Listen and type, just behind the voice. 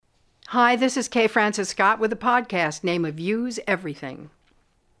Hi, this is Kay Francis Scott with the podcast Name of You's Everything.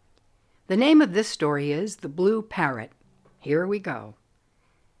 The name of this story is The Blue Parrot. Here we go.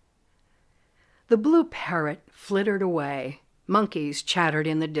 The blue parrot flittered away. Monkeys chattered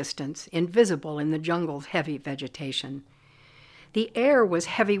in the distance, invisible in the jungle's heavy vegetation. The air was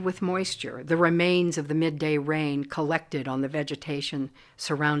heavy with moisture, the remains of the midday rain collected on the vegetation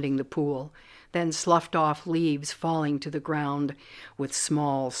surrounding the pool, then sloughed off, leaves falling to the ground with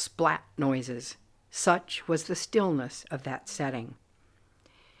small splat noises. Such was the stillness of that setting.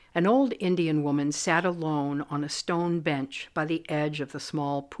 An old Indian woman sat alone on a stone bench by the edge of the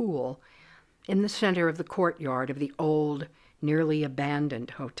small pool in the center of the courtyard of the old, nearly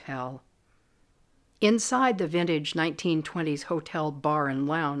abandoned hotel. Inside the vintage 1920s hotel bar and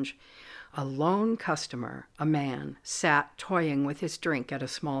lounge, a lone customer, a man, sat toying with his drink at a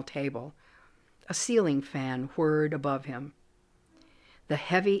small table. A ceiling fan whirred above him. The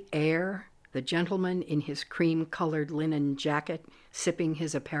heavy air, the gentleman in his cream-colored linen jacket sipping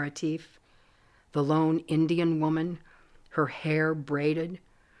his aperitif, the lone Indian woman, her hair braided,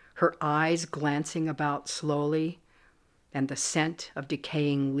 her eyes glancing about slowly, and the scent of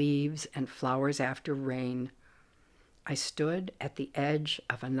decaying leaves and flowers after rain. I stood at the edge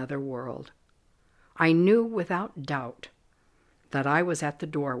of another world. I knew without doubt that I was at the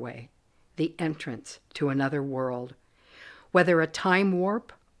doorway, the entrance to another world. Whether a time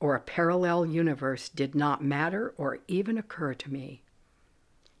warp or a parallel universe did not matter or even occur to me.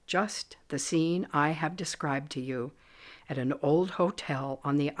 Just the scene I have described to you at an old hotel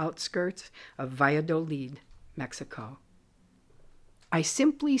on the outskirts of Valladolid, Mexico. I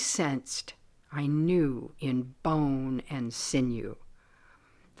simply sensed, I knew in bone and sinew,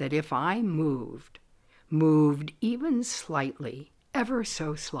 that if I moved even slightly, ever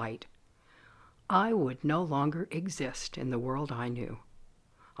so slight, I would no longer exist in the world I knew.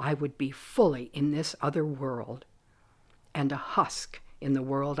 I would be fully in this other world, and a husk in the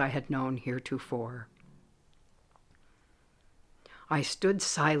world I had known heretofore. I stood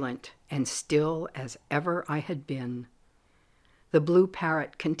silent and still as ever I had been. The blue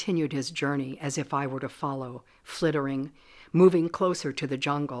parrot continued his journey as if I were to follow, flittering, moving closer to the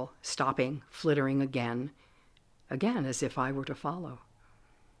jungle, stopping, flittering again as if I were to follow.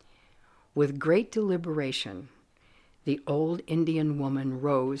 With great deliberation, the old Indian woman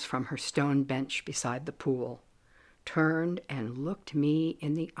rose from her stone bench beside the pool, turned and looked me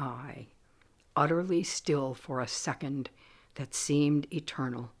in the eye, utterly still for a second that seemed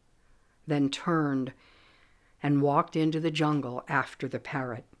eternal, then turned and walked into the jungle after the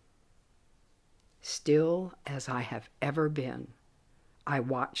parrot. Still as I have ever been, I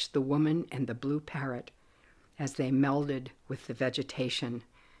watched the woman and the blue parrot as they melded with the vegetation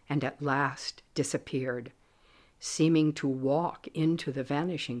and at last disappeared, seeming to walk into the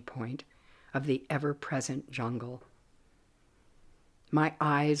vanishing point of the ever-present jungle. My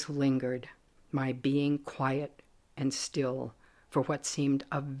eyes lingered, my being quiet and still for what seemed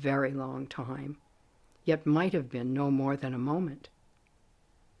a very long time, yet might have been no more than a moment.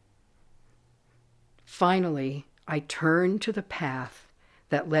 Finally, I turned to the path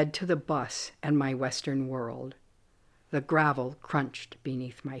that led to the bus and my Western world. The gravel crunched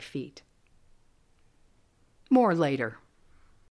beneath my feet. More later.